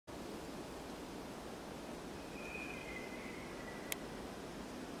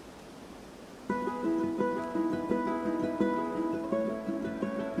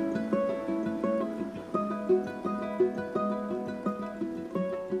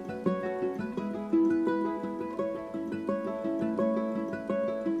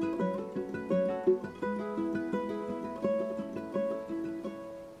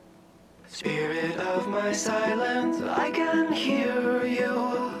my silence, I can hear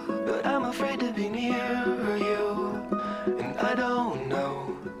you, but I'm afraid to be near you, and I don't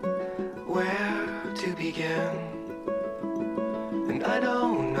know where to begin, and I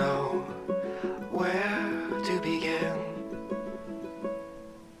don't know where to begin.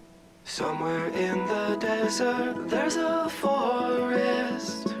 Somewhere in the desert, there's a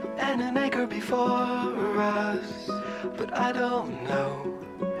forest and an acre before us, but I don't know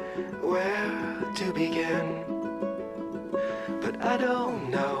where to begin, but I don't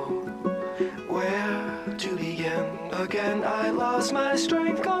know where to begin. Again, I lost my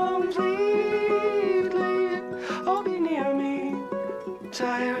strength completely. Oh, be near me,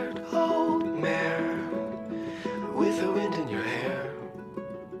 tired old mare with the wind in your hair.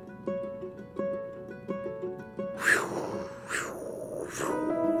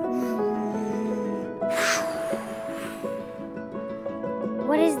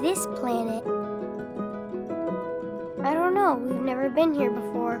 What is this planet? I don't know. We've never been here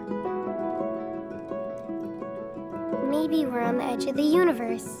before. Maybe we're on the edge of the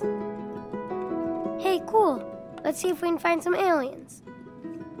universe. Hey, cool. Let's see if we can find some aliens.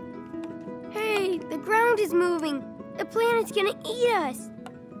 Hey, the ground is moving. The planet's gonna eat us.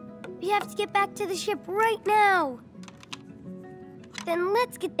 We have to get back to the ship right now. Then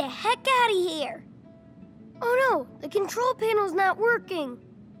let's get the heck out of here. Oh no, the control panel's not working.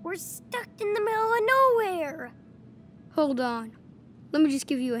 We're stuck in the middle of nowhere. Hold on. Let me just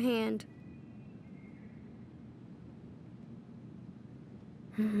give you a hand.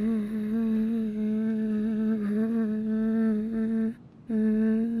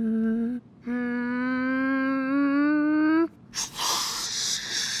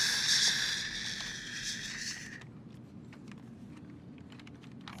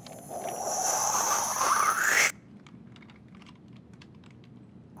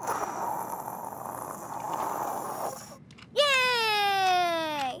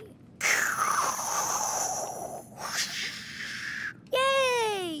 Yay!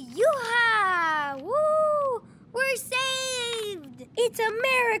 Yay! Yoo-ha! Woo! We're saved! It's a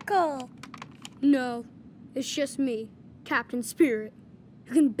miracle! No, it's just me, Captain Spirit,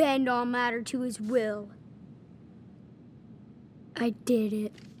 who can bend all matter to his will. I did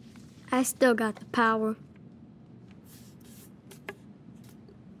it. I still got the power.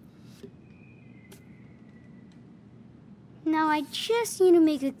 Now I just need to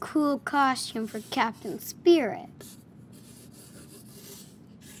make a cool costume for Captain Spirit.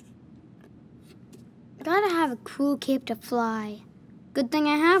 Gotta have a cool cape to fly. Good thing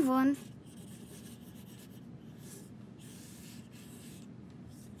I have one.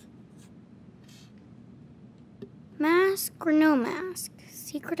 Mask or no mask?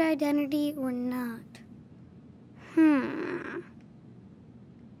 Secret identity or not?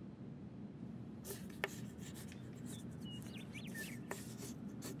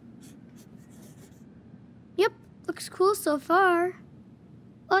 Yep, looks cool so far.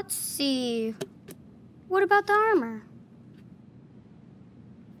 Let's see. What about the armor?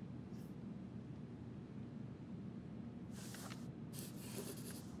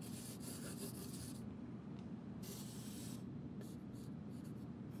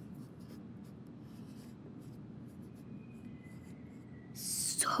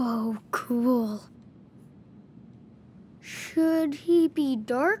 So cool. Should he be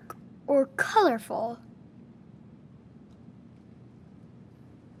dark or colorful?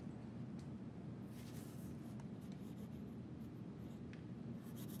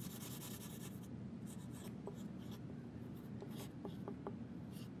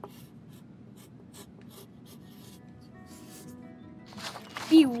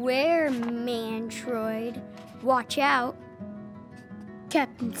 Beware, Mantroid. Watch out.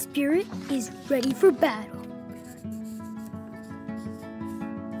 Captain Spirit is ready for battle.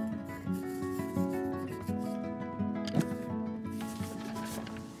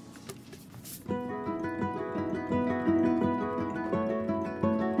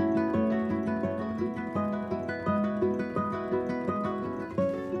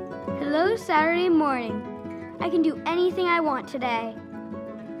 Hello, Saturday morning. I can do anything I want today.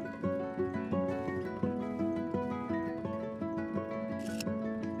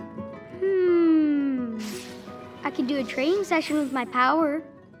 I can do a training session with my power.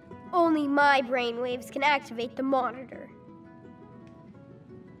 Only my brainwaves can activate the monitor.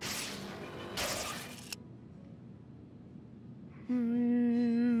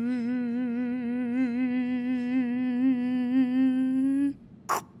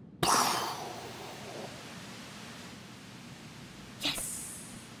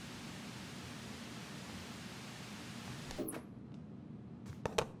 Yes!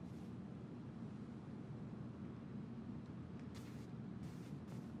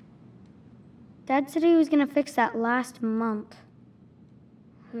 Dad said he was gonna fix that last month.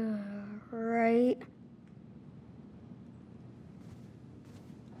 Right.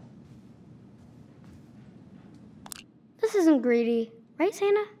 This isn't greedy, right,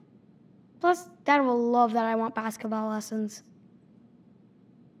 Santa? Plus, Dad will love that I want basketball lessons.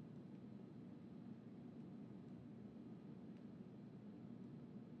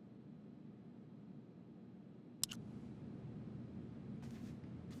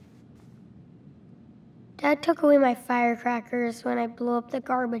 Dad took away my firecrackers when I blew up the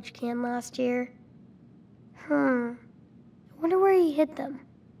garbage can last year. I wonder where he hid them.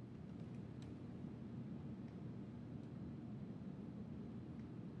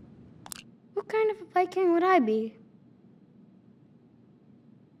 What kind of a Viking would I be?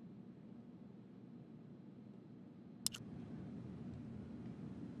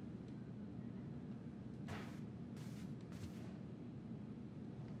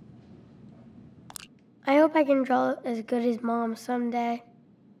 I hope I can draw as good as Mom someday.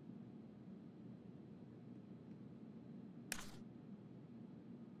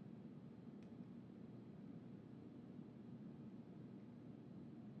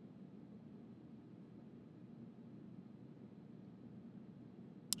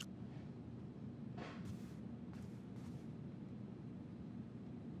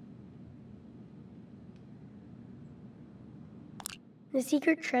 The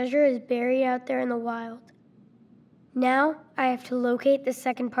secret treasure is buried out there in the wild. Now, I have to locate the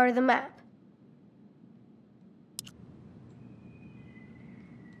second part of the map.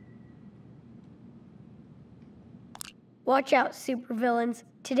 Watch out, supervillains.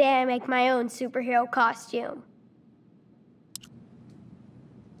 Today I make my own superhero costume.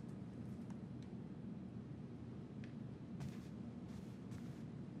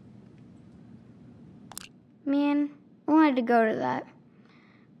 Man, I wanted to go to that,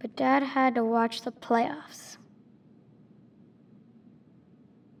 but Dad had to watch the playoffs.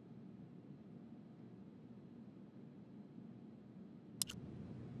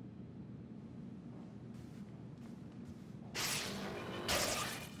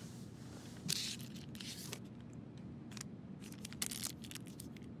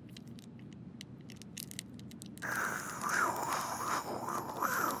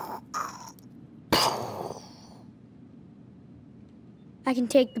 I can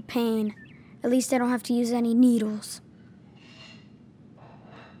take the pain. At least I don't have to use any needles.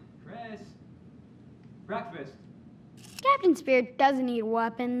 Chris! Breakfast! Captain Spirit doesn't need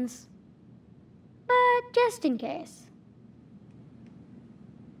weapons. But just in case.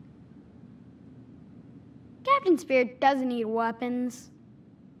 Captain Spirit doesn't need weapons.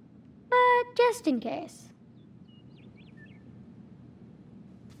 But just in case.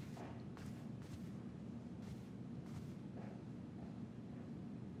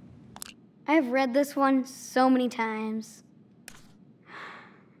 I've read this one so many times.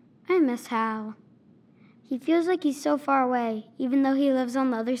 I miss Hal. He feels like he's so far away, even though he lives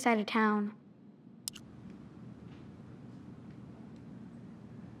on the other side of town.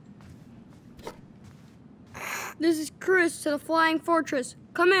 This is Chris to the Flying Fortress.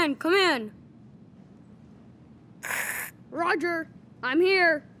 Come in, come in. Roger, I'm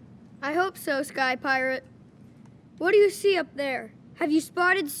here. I hope so, Sky Pirate. What do you see up there? Have you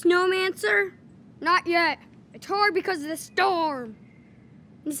spotted Snowmancer? Not yet. It's hard because of the storm.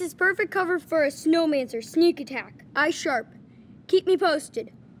 This is perfect cover for a Snowmancer sneak attack. Eye sharp. Keep me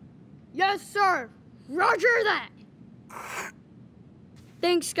posted. Yes, sir. Roger that.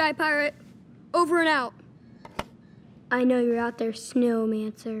 Thanks, Sky Pirate. Over and out. I know you're out there,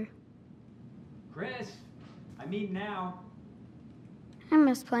 Snowmancer. Chris! I mean now. I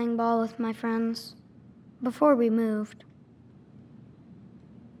miss playing ball with my friends. Before we moved.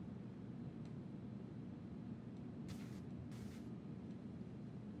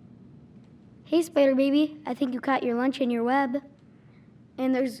 Hey, Spider Baby, I think you caught your lunch in your web.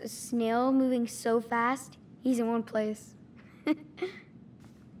 And there's a snail moving so fast, he's in one place. This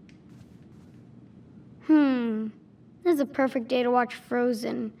is a perfect day to watch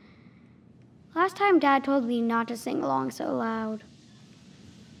Frozen. Last time Dad told me not to sing along so loud.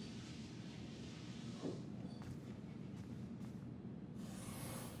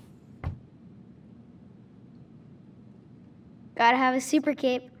 Gotta have a super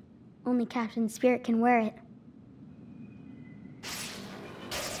cape. Only Captain Spirit can wear it.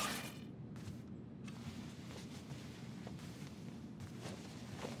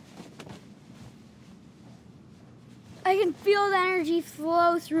 I can feel the energy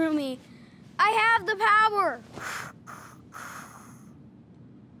flow through me. I have the power.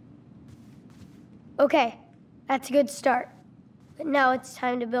 Okay, that's a good start. But now it's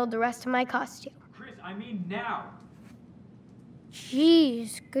time to build the rest of my costume. I mean now.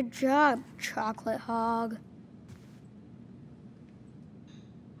 Jeez, good job, Chocolate Hog.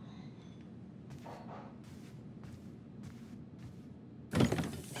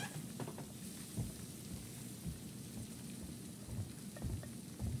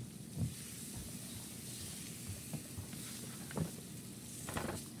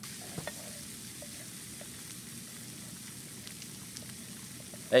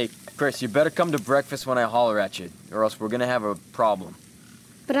 Hey, Chris, you better come to breakfast when I holler at you, or else we're gonna have a problem.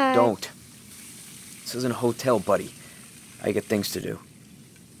 But I... Don't. This isn't a hotel, buddy. I get things to do.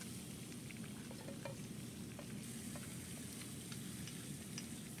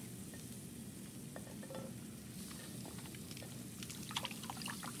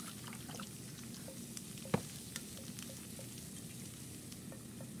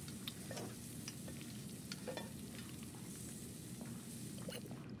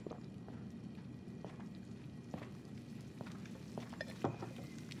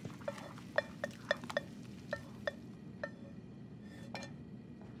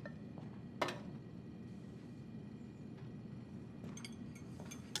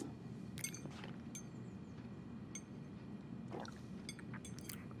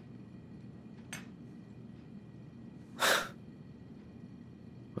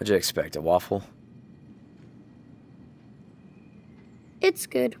 What'd you expect, a waffle? It's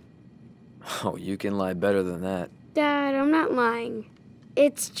good. Oh, you can lie better than that. Dad, I'm not lying.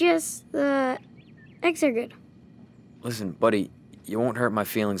 It's just the eggs are good. Listen, buddy, you won't hurt my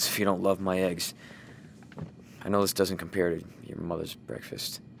feelings if you don't love my eggs. I know this doesn't compare to your mother's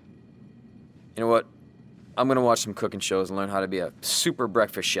breakfast. You know what? I'm gonna watch some cooking shows and learn how to be a super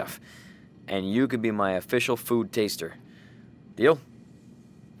breakfast chef. And you could be my official food taster. Deal?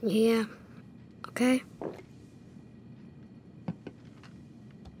 Yeah. Okay.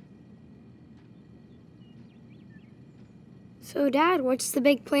 So, Dad, what's the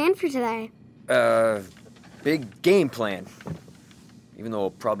big plan for today? Big game plan. Even though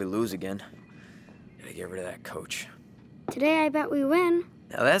we'll probably lose again. Gotta get rid of that coach. Today, I bet we win.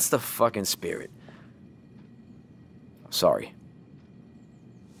 Now that's the fucking spirit. Sorry.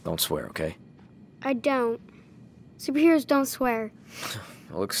 Don't swear, okay? I don't. Superheroes don't swear.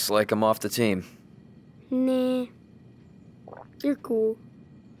 Looks like I'm off the team. Nah. You're cool.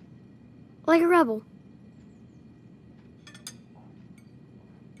 Like a rebel.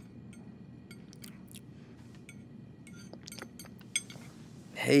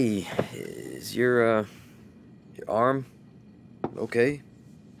 Hey, is your arm okay?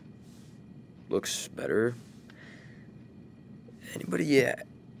 Looks better. Anybody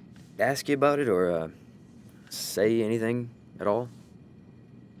ask you about it or say anything at all?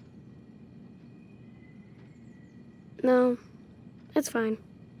 No, it's fine.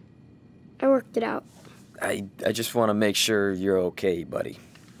 I worked it out. I just want to make sure you're okay, buddy.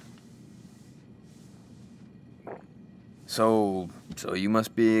 So you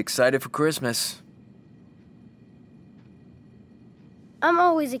must be excited for Christmas. I'm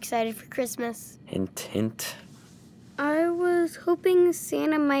always excited for Christmas. Hint, hint. I was hoping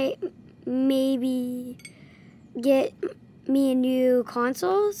Santa might maybe get me a new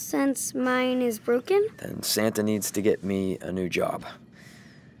console since mine is broken. Then Santa needs to get me a new job.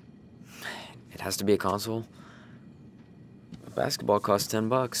 It has to be a console. A basketball costs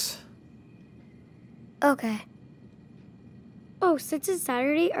 $10. Okay. Oh, since it's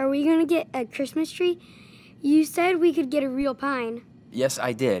Saturday, are we gonna get a Christmas tree? You said we could get a real pine. Yes,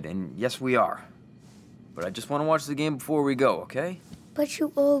 I did, and yes, we are. But I just want to watch the game before we go, okay? But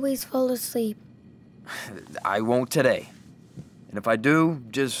you always fall asleep. I won't today. And if I do,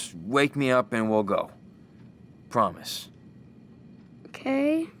 just wake me up and we'll go. Promise.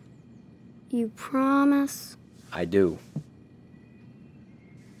 Okay? You promise? I do.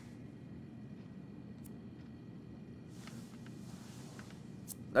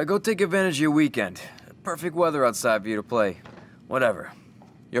 Now go take advantage of your weekend. Perfect weather outside for you to play. Whatever.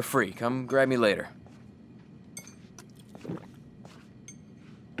 You're free. Come grab me later.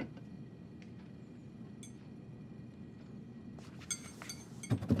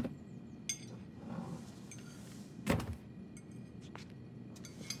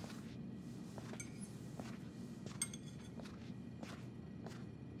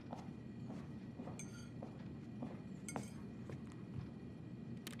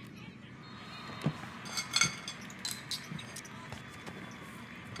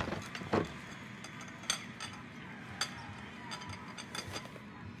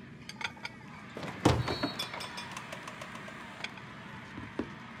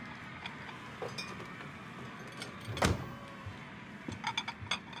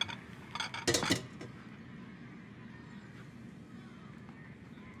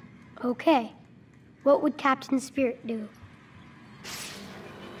 Okay. What would Captain Spirit do?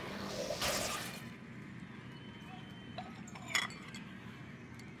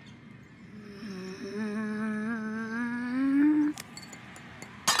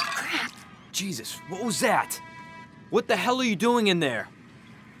 Jesus, what was that? What the hell are you doing in there?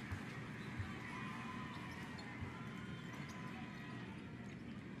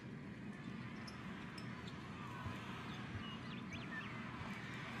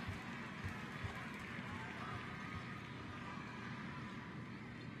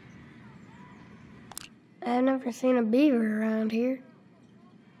 I've never seen a beaver around here.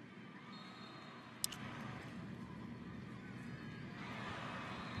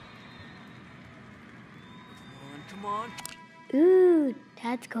 Come on. Ooh,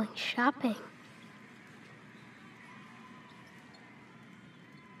 Dad's going shopping.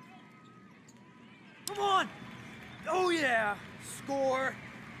 Come on! Oh yeah! Score!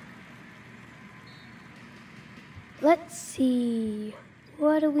 Let's see.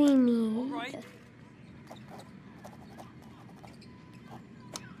 What do we need? All right.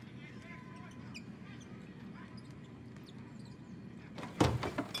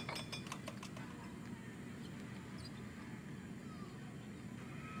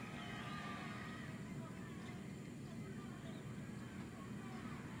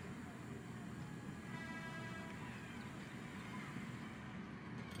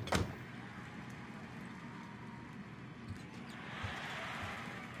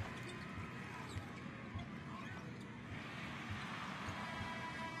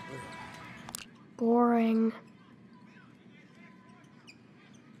 Boring.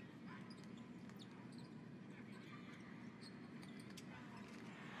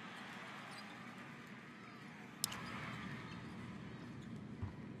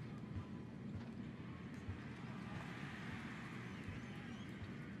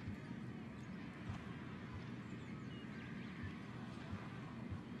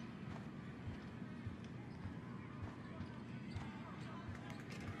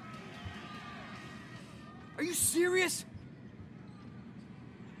 Are you serious?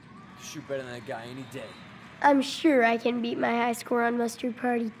 Shoot better than that guy any day. I'm sure I can beat my high score on Mustard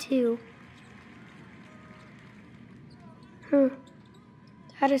Party, too.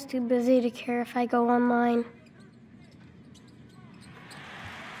 Dad is too busy to care if I go online.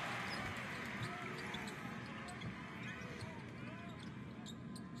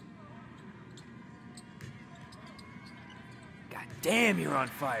 God damn, you're on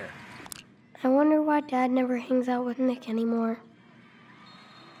fire. I wonder why Dad never hangs out with Nick anymore.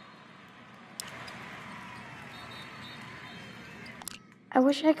 I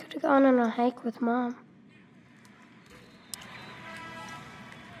wish I could have gone on a hike with Mom.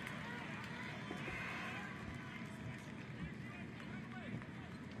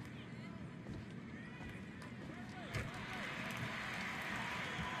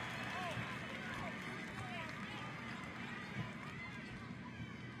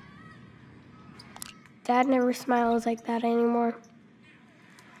 Dad never smiles like that anymore.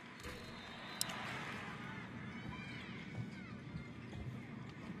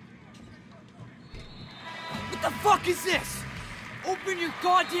 What the fuck is this? Open your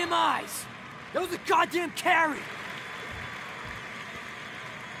goddamn eyes! That was a goddamn carry!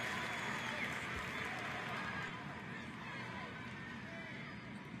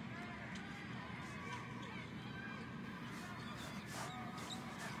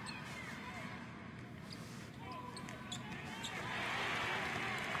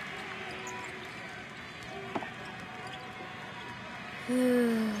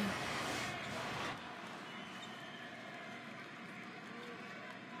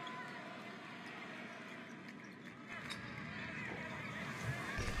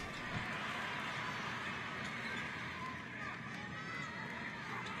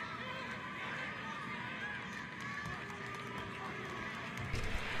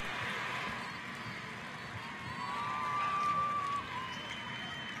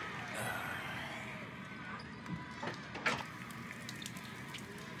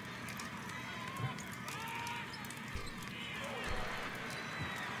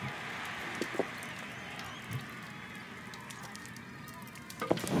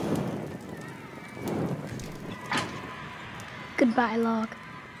 Goodbye, Log.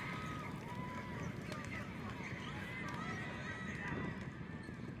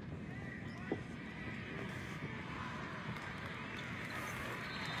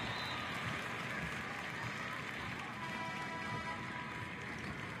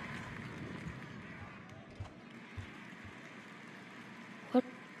 What?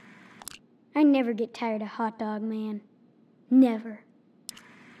 I never get tired of Hot Dog Man. Never.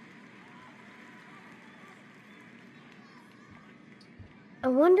 I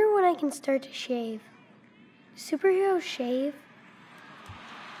wonder when I can start to shave. Superheroes shave?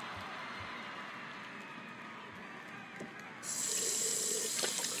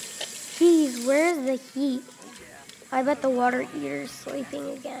 Geez, where's the heat? I bet the water eater's sleeping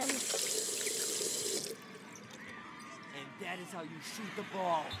again. And that is how you shoot the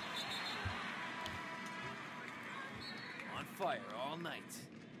ball. On fire all night.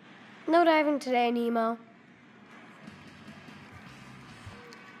 No diving today, Nemo.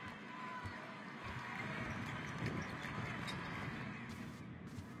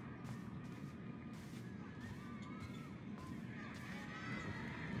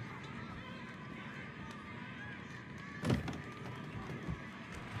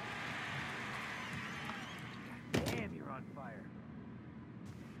 Damn, you're on fire.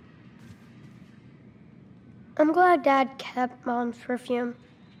 I'm glad Dad kept Mom's perfume.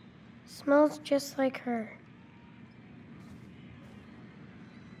 Smells just like her.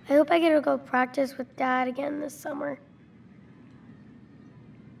 I hope I get to go practice with Dad again this summer.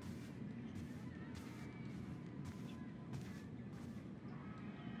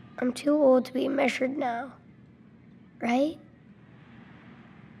 I'm too old to be measured now, right?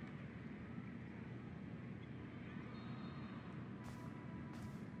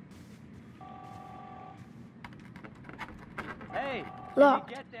 Hey, Locked.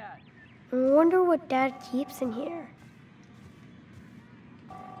 did you get that? I wonder what Dad keeps in here.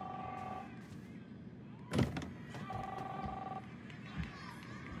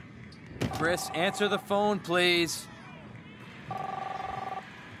 Chris, answer the phone, please.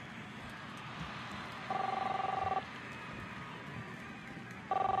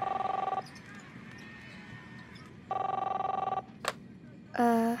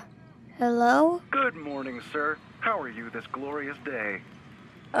 Hello? Good morning, sir. How are you this glorious day?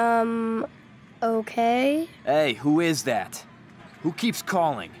 Okay. Hey, who is that? Who keeps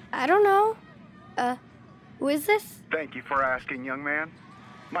calling? I don't know. Who is this? Thank you for asking, young man.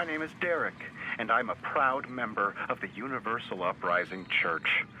 My name is Derek, and I'm a proud member of the Universal Uprising Church.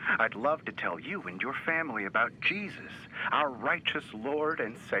 I'd love to tell you and your family about Jesus, our righteous Lord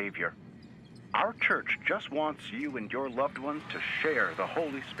and Savior. Our church just wants you and your loved ones to share the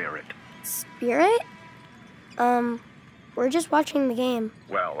Holy Spirit. Spirit? We're just watching the game.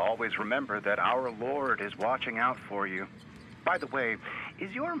 Well, always remember that our Lord is watching out for you. By the way,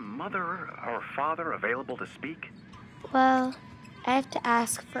 is your mother or father available to speak? Well, I have to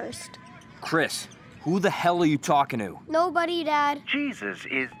ask first. Chris, who the hell are you talking to? Nobody, Dad. Jesus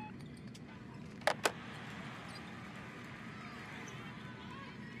is...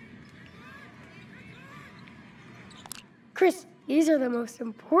 Chris, these are the most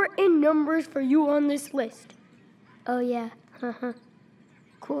important numbers for you on this list. Oh, yeah.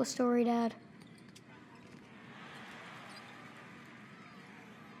 Cool story, Dad.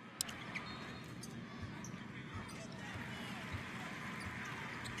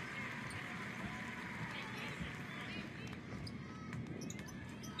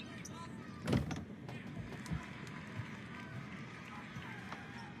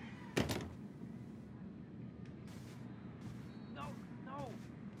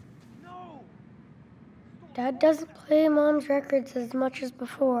 Dad doesn't play Mom's records as much as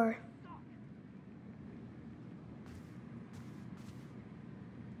before.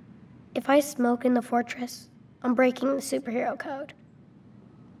 If I smoke in the fortress, I'm breaking the superhero code.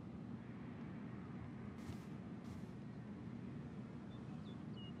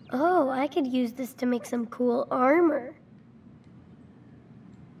 Oh, I could use this to make some cool armor.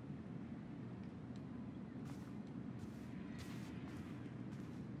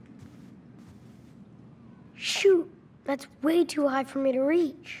 Shoot, that's way too high for me to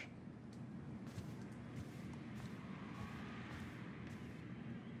reach.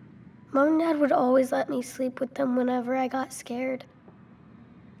 Mom and Dad would always let me sleep with them whenever I got scared.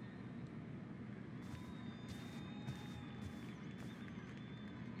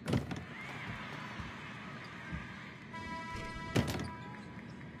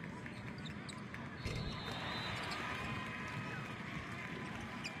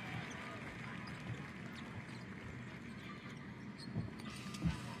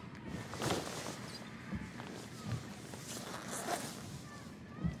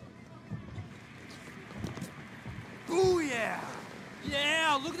 Booyah!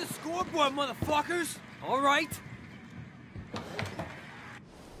 Yeah, look at the scoreboard, motherfuckers! All right.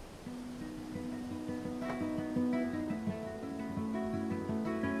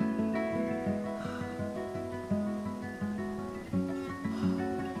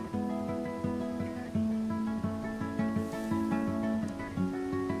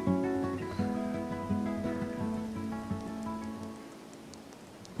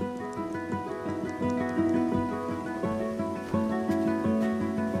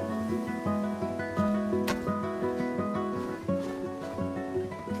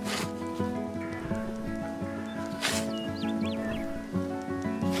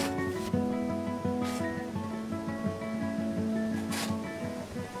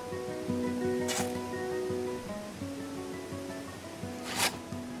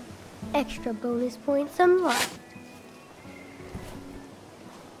 extra bonus points unlocked.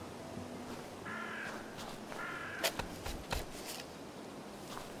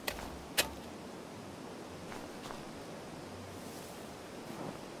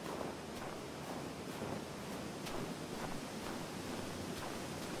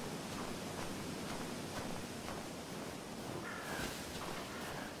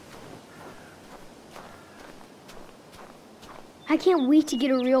 I can't wait to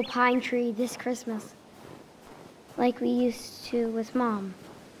get a real pine tree this Christmas, like we used to with Mom.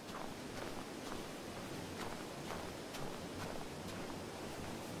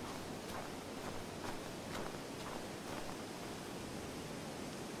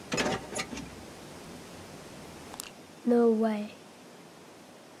 No way.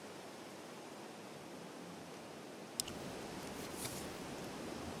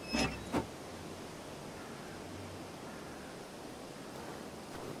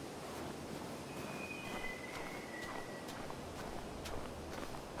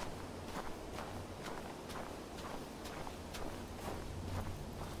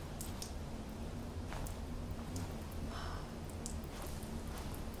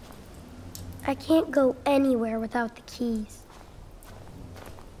 I can't go anywhere without the keys.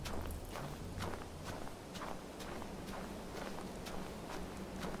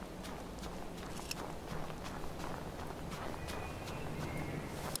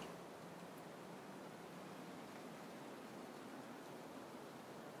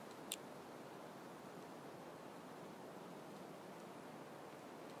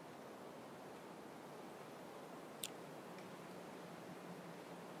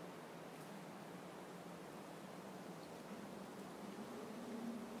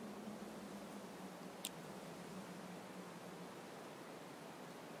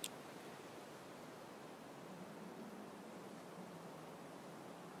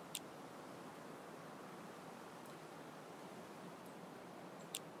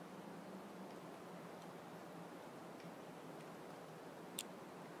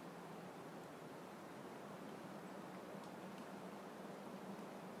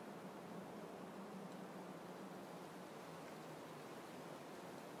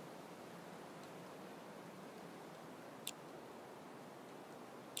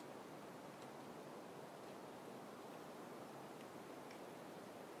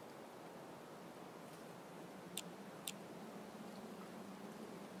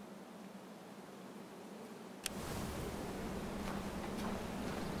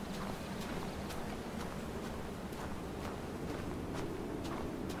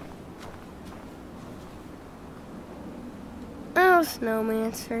 Oh,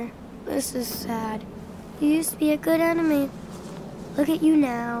 Snowmancer, this is sad. You used to be a good enemy. Look at you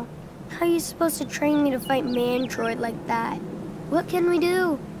now. How are you supposed to train me to fight Mantroid like that? What can we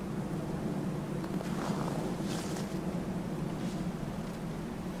do?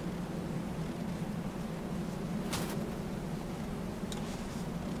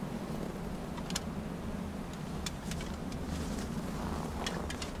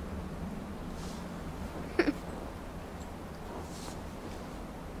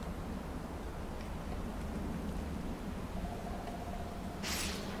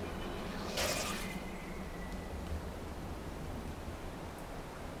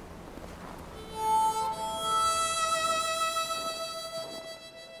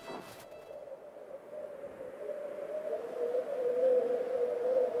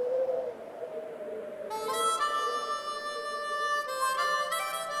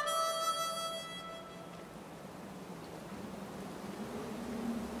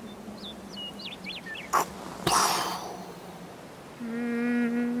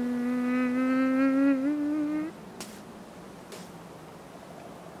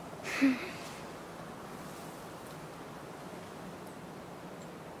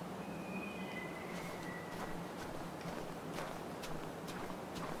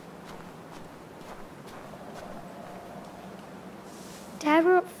 Dad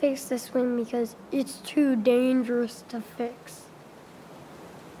won't fix the swing because it's too dangerous to fix.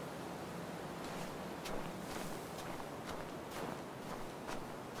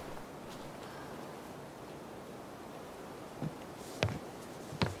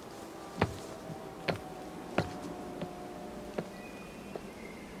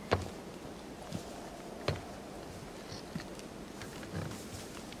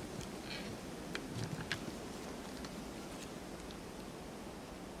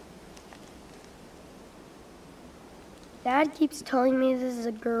 Dad keeps telling me this is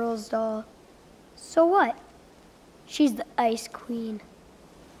a girl's doll. So what? She's the Ice Queen.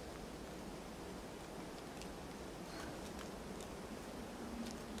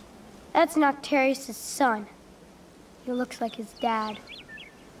 That's Noctarius' son. He looks like his dad.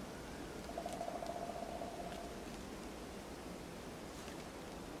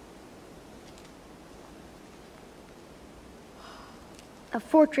 The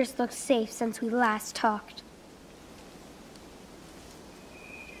fortress looks safe since we last talked.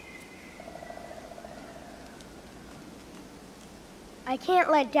 I can't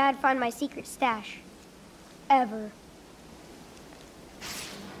let Dad find my secret stash. Ever.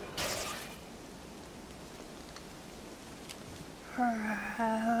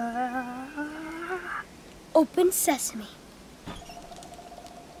 Open sesame.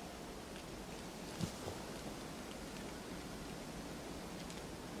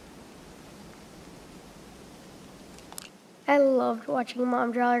 I loved watching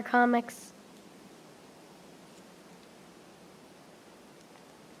Mom draw her comics.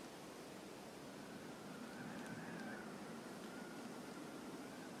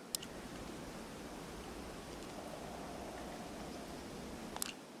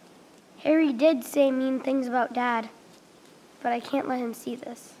 Harry did say mean things about Dad, but I can't let him see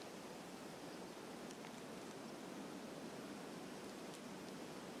this.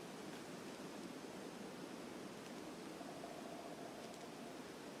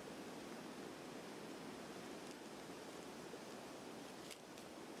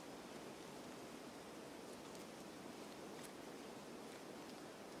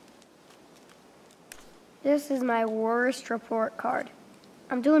 This is my worst report card.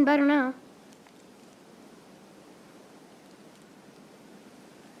 I'm doing better now.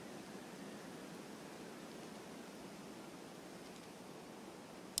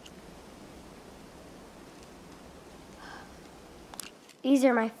 These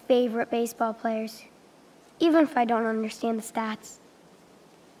are my favorite baseball players, even if I don't understand the stats.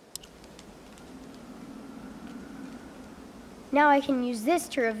 Now I can use this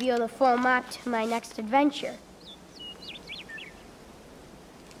to reveal the full map to my next adventure.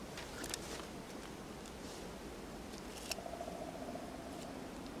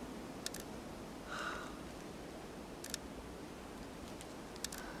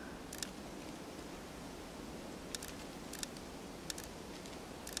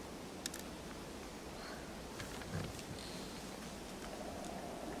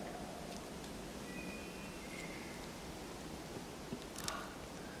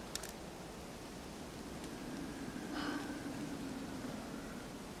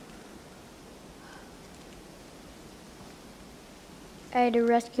 I had to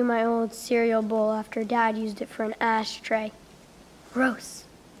rescue my old cereal bowl after Dad used it for an ashtray. Gross.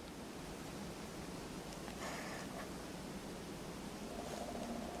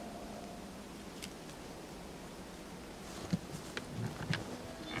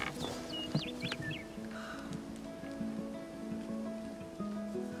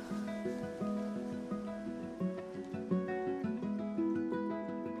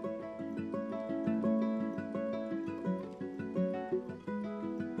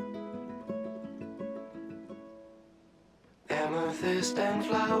 Amethyst and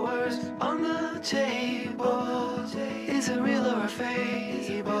flowers on the table. Is it real or a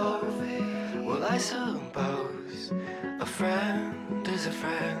fable? Well, I suppose a friend is a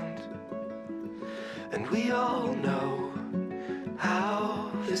friend, and we all know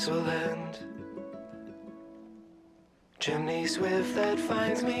how this will end. Chimney swift that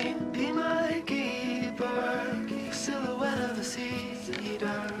finds me, be my keeper. Silhouette of a cedar.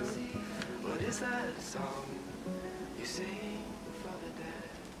 What is that song you sing for the dead?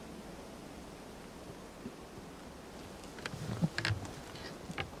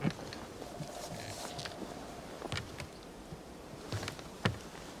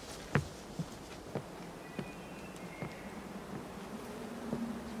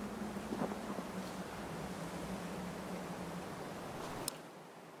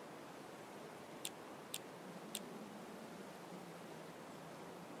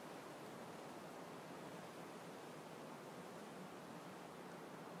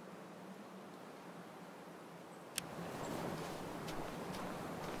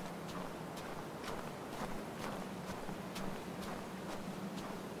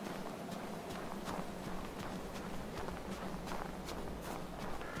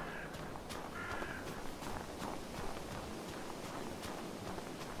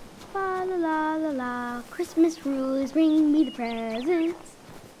 La la la la la, Christmas rules, bring me the presents.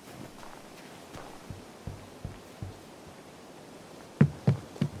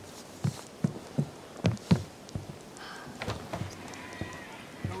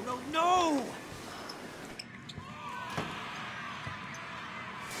 No!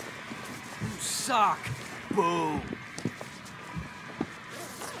 You suck. Boo.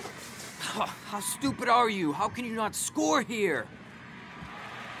 How stupid are you? How can you not score here?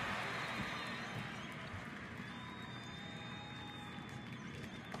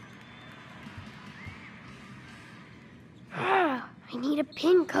 I need a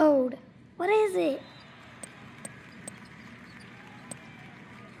PIN code. What is it?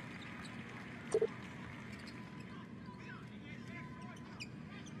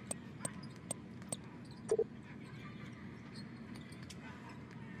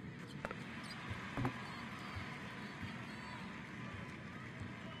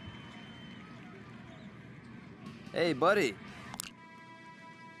 Hey, buddy.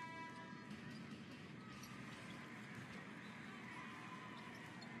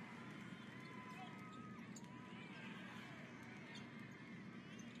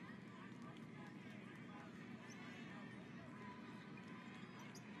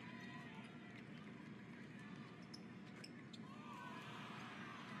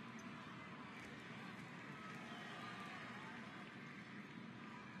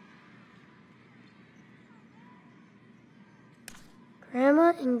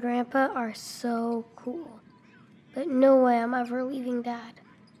 Grandma and Grandpa are so cool. But no way I'm ever leaving Dad.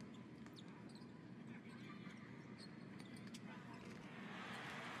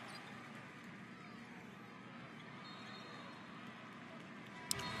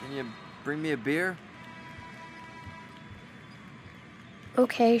 Can you bring me a beer?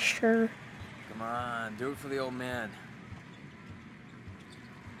 Okay, sure. Come on, do it for the old man.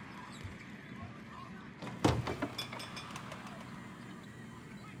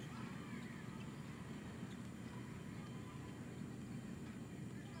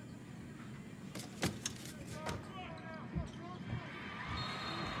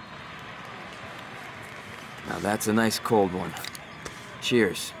 Now that's a nice cold one.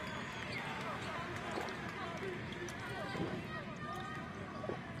 Cheers.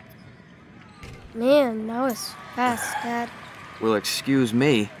 Man, that was fast, Dad. Well, excuse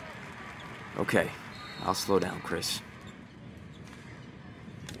me. Okay, I'll slow down, Chris.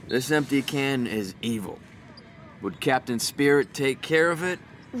 This empty can is evil. Would Captain Spirit take care of it?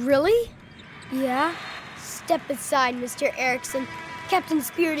 Really? Yeah? Step aside, Mr. Erickson. Captain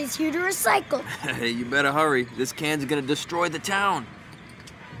Spirit is here to recycle. Hey, you better hurry. This can's gonna destroy the town.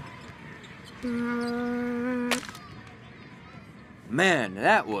 Man,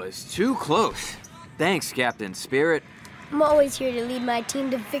 that was too close. Thanks, Captain Spirit. I'm always here to lead my team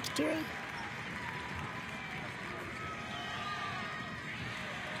to victory.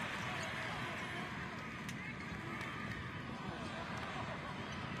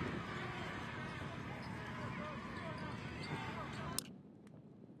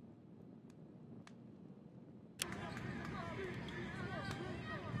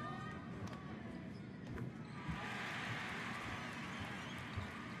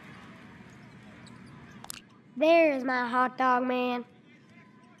 There's my hot dog man.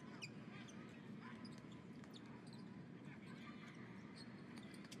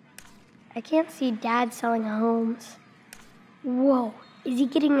 I can't see Dad selling homes. Whoa, is he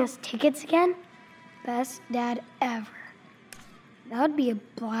getting us tickets again? Best dad ever. That would be a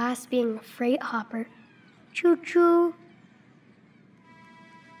blast being a freight hopper. Choo-choo.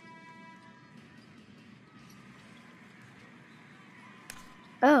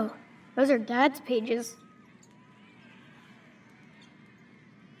 Oh, those are Dad's pages.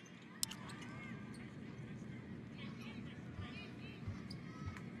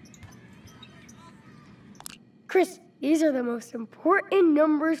 Chris, these are the most important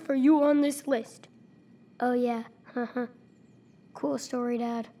numbers for you on this list. Oh, yeah. Cool story,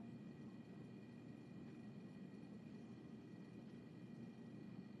 Dad.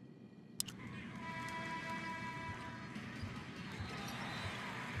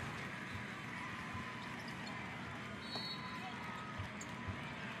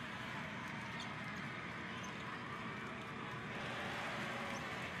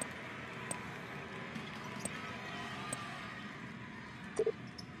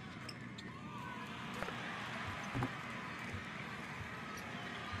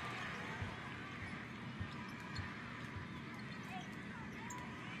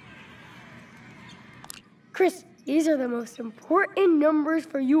 Chris, these are the most important numbers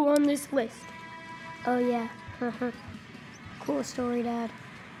for you on this list. Oh, yeah. Cool story, Dad.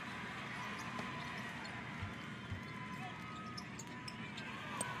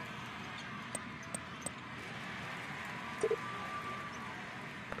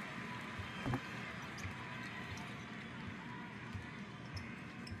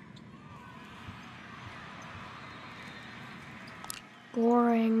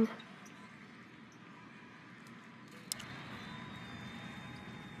 Boring.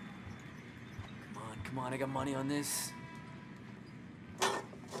 Come on, I got money on this. 43.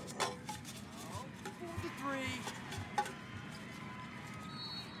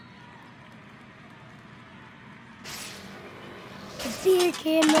 The beer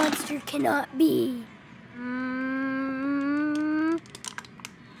can monster cannot be.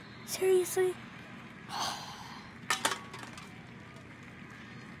 Seriously?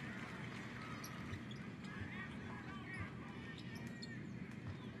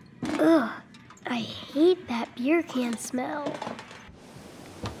 Ugh, I hate that beer can smell.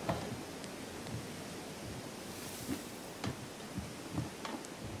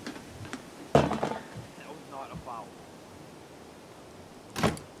 That was not a foul.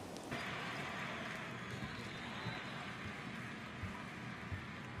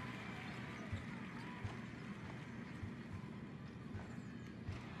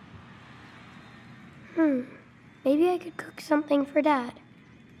 Maybe I could cook something for Dad.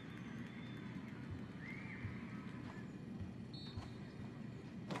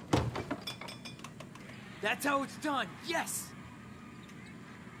 That's how it's done. Yes.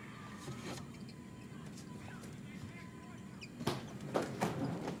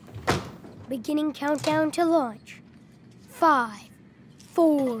 Beginning countdown to launch. 5,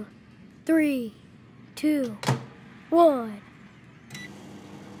 4, 3, 2, 1.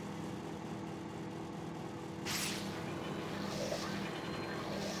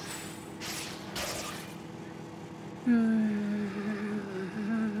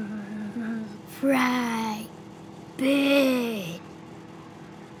 Fry big.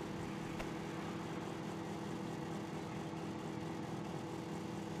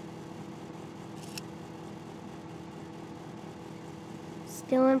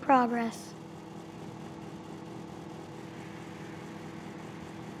 Still in progress.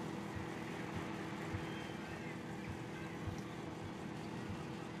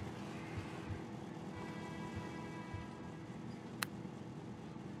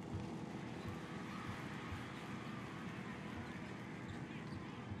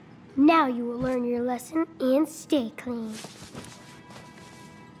 Now you will learn your lesson and stay clean.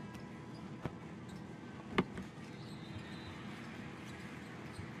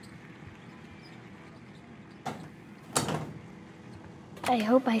 I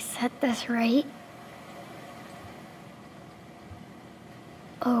hope I set this right.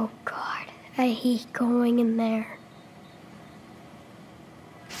 Oh God, I hate going in there.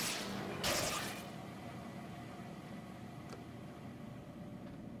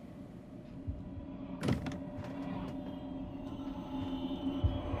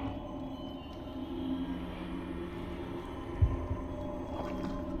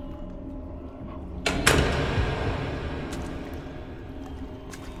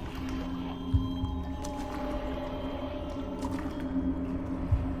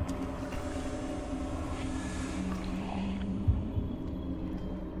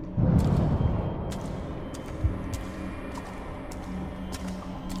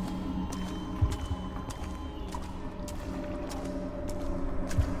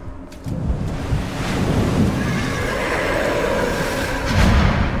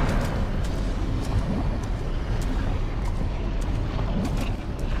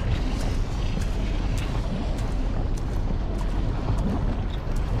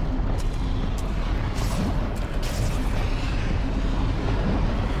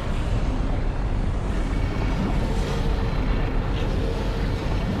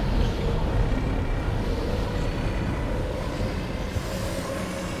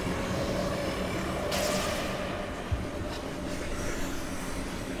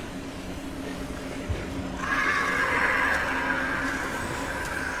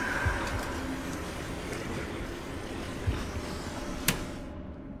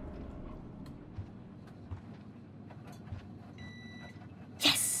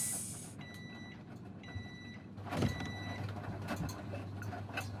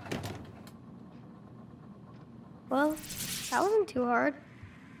 Well, that wasn't too hard.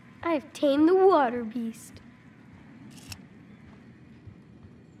 I've tamed the water beast.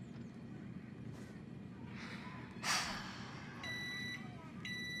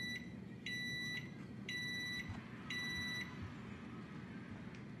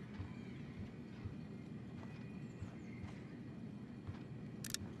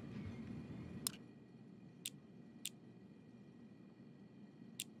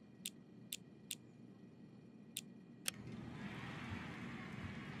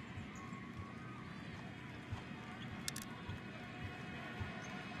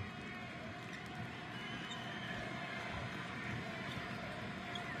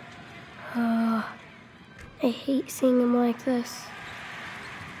 I hate seeing him like this.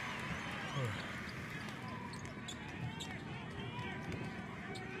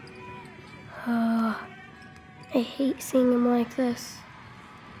 hate seeing him like this.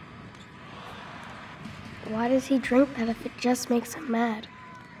 Why does he drink that if it just makes him mad?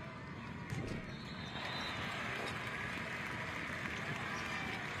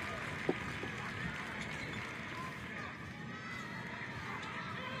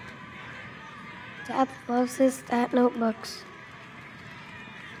 Dad loves his stat notebooks.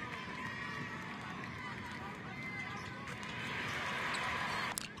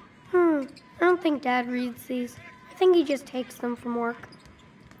 I don't think Dad reads these. I think he just takes them from work.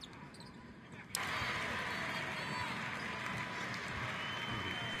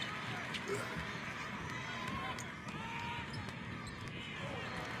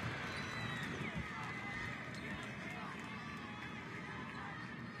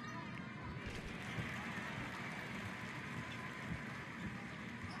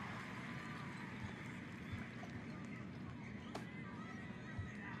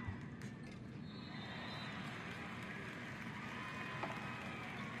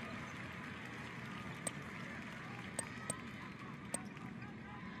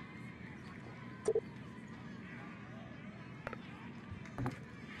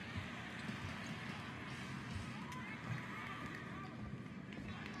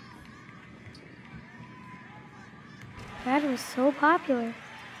 Dad was so popular.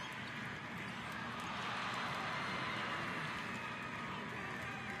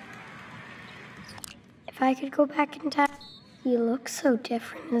 If I could go back in time, he looks so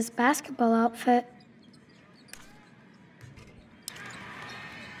different in his basketball outfit.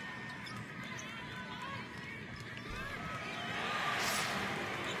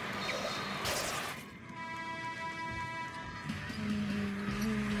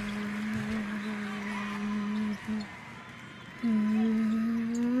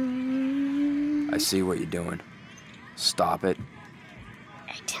 I see what you're doing. Stop it.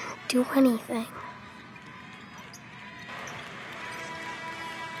 I didn't do anything.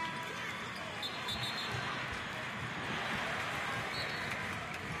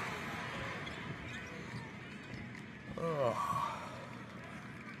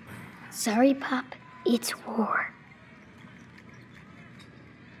 Sorry, Pop. It's war.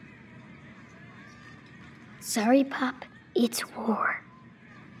 Sorry, Pop. It's war.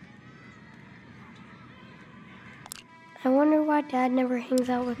 I wonder why Dad never hangs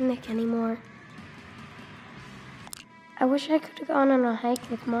out with Nick anymore. I wish I could have gone on a hike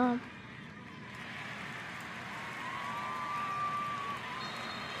with Mom.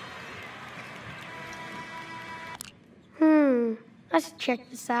 I should check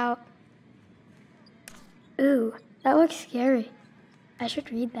this out. Ooh, that looks scary. I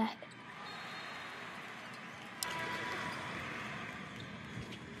should read that.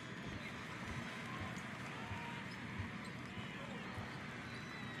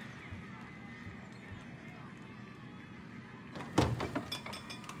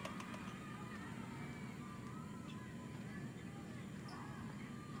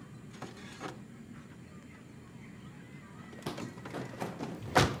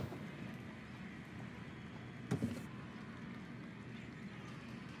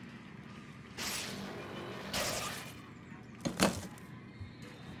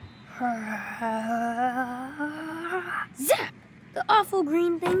 Zap! The awful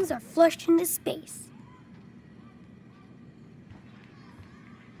green things are flushed into space.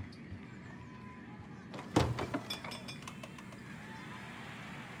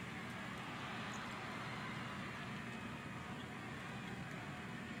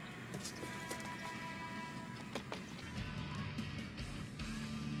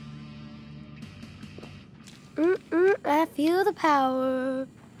 I feel the power.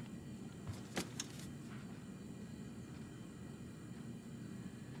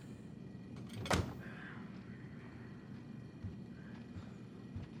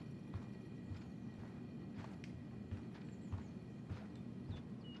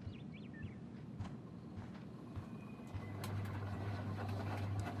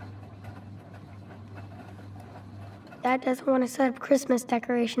 Dad doesn't want to set up Christmas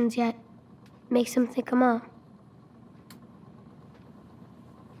decorations yet. Makes him think of Mom.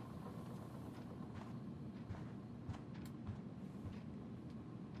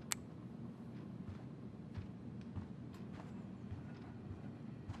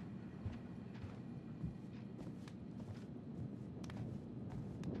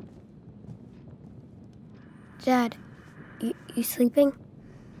 Dad, you sleeping?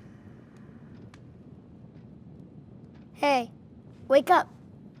 Hey, wake up.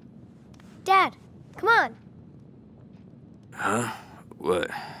 Dad, come on. Huh? What?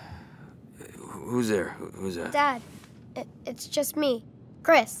 Who's there? Who's that? Dad, it's just me,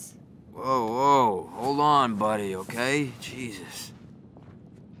 Chris. Whoa, whoa. Hold on, buddy, okay? Jesus.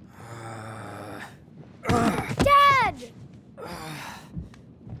 Dad!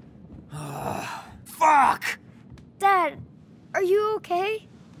 Fuck! Dad, are you okay?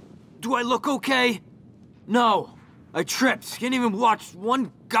 Do I look okay? No. I tripped. Can't even watch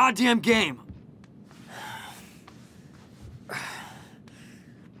one goddamn game.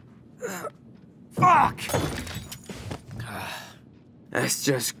 Fuck! That's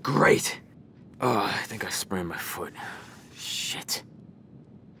just great. Oh, I think I sprained my foot. Shit.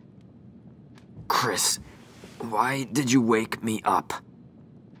 Chris, why did you wake me up?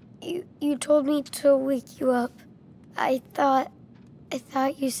 You told me to wake you up. I thought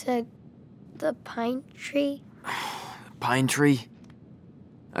you said the pine tree. Pine tree?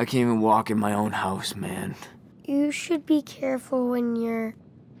 I can't even walk in my own house, man. You should be careful when you're,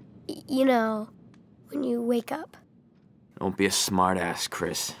 when you wake up. Don't be a smartass,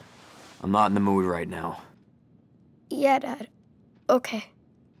 Chris. I'm not in the mood right now. Yeah, Dad. Okay.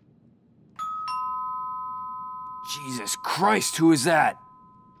 Jesus Christ, who is that?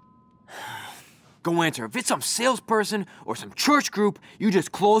 Go answer. If it's some salesperson or some church group, you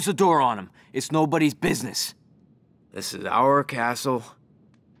just close the door on them. It's nobody's business. This is our castle,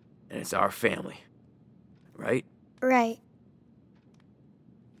 and it's our family. Right? Right.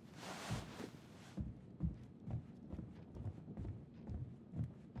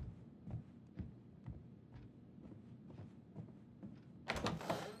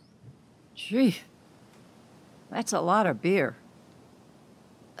 Gee, that's a lot of beer.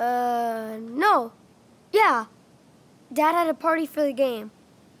 No. Yeah. Dad had a party for the game.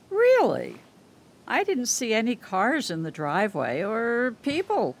 Really? I didn't see any cars in the driveway or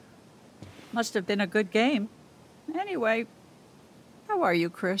people. Must have been a good game. Anyway, how are you,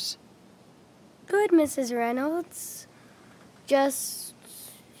 Chris? Good, Mrs. Reynolds. Just?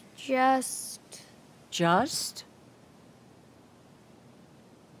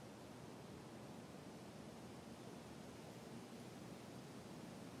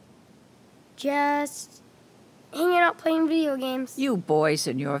 Just hanging out playing video games. You boys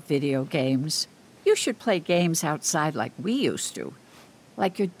and your video games. You should play games outside like we used to.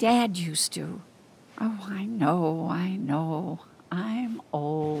 Like your dad used to. Oh, I know. I'm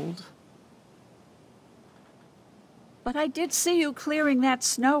old. But I did see you clearing that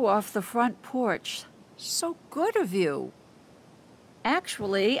snow off the front porch. So good of you.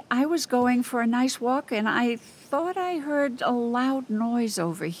 Actually, I was going for a nice walk and I thought I heard a loud noise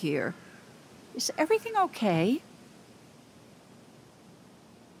over here. Is everything okay?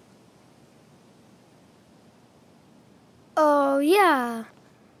 Oh, yeah.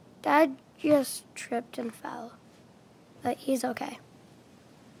 Dad just tripped and fell. But he's okay.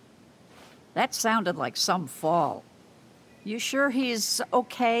 That sounded like some fall. You sure he's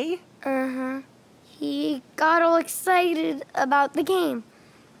okay? Uh-huh. He got all excited about the game.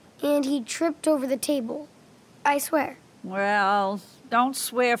 And he tripped over the table. I swear. Well, don't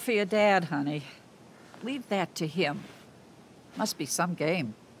swear for your dad, honey. Leave that to him. Must be some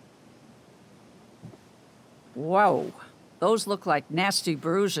game. Whoa, those look like nasty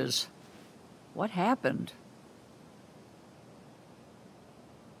bruises. What happened?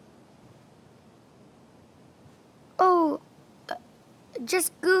 Oh,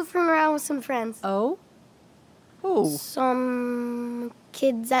 just goofing around with some friends. Oh? Who? Some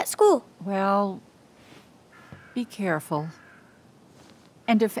kids at school. Well, be careful.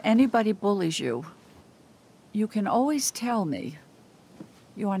 And if anybody bullies you, you can always tell me.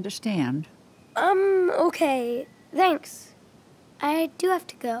 You understand? Okay. Thanks. I do have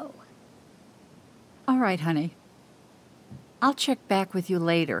to go. All right, honey. I'll check back with you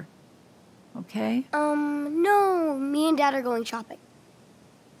later. Okay? No. Me and Dad are going shopping.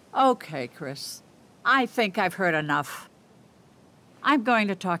 Okay, Chris. I think I've heard enough. I'm going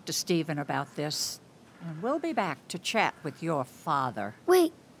to talk to Stephen about this, and we'll be back to chat with your father.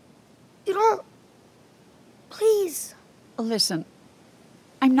 Wait. You don't... Please. Listen,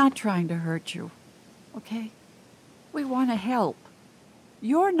 I'm not trying to hurt you, okay? We want to help.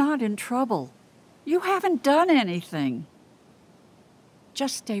 You're not in trouble. You haven't done anything.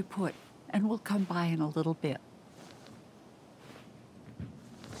 Just stay put, and we'll come by in a little bit.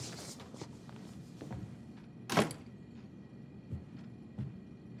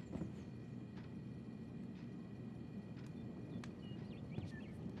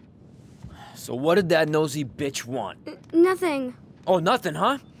 So what did that nosy bitch want? Nothing. Oh, nothing,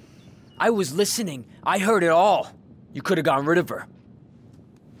 huh? I was listening. I heard it all. You could have gotten rid of her.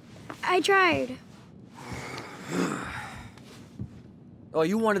 I tried. Oh,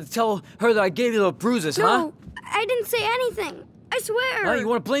 you wanted to tell her that I gave you the bruises, huh? No, I didn't say anything. I swear. Huh? You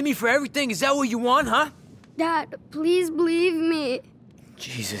want to blame me for everything? Is that what you want, huh? Dad, please believe me.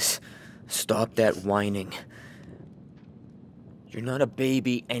 Jesus, stop that whining. You're not a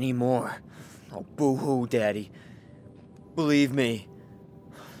baby anymore. Oh, boo-hoo, Daddy. Believe me.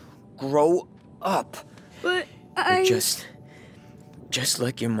 Grow up. But You're just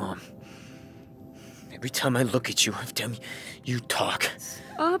like your mom. Every time I look at you, every time you talk,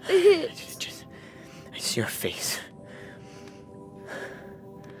 Stop it. I see your face.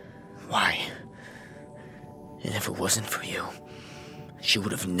 Why? And if it wasn't for you, she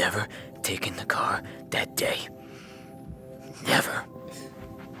would have never taken the car that day. Never.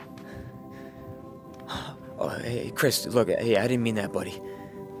 Oh, hey, Chris, look, hey, I didn't mean that, buddy.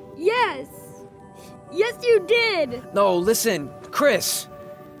 Yes. Yes, you did. No, listen, Chris.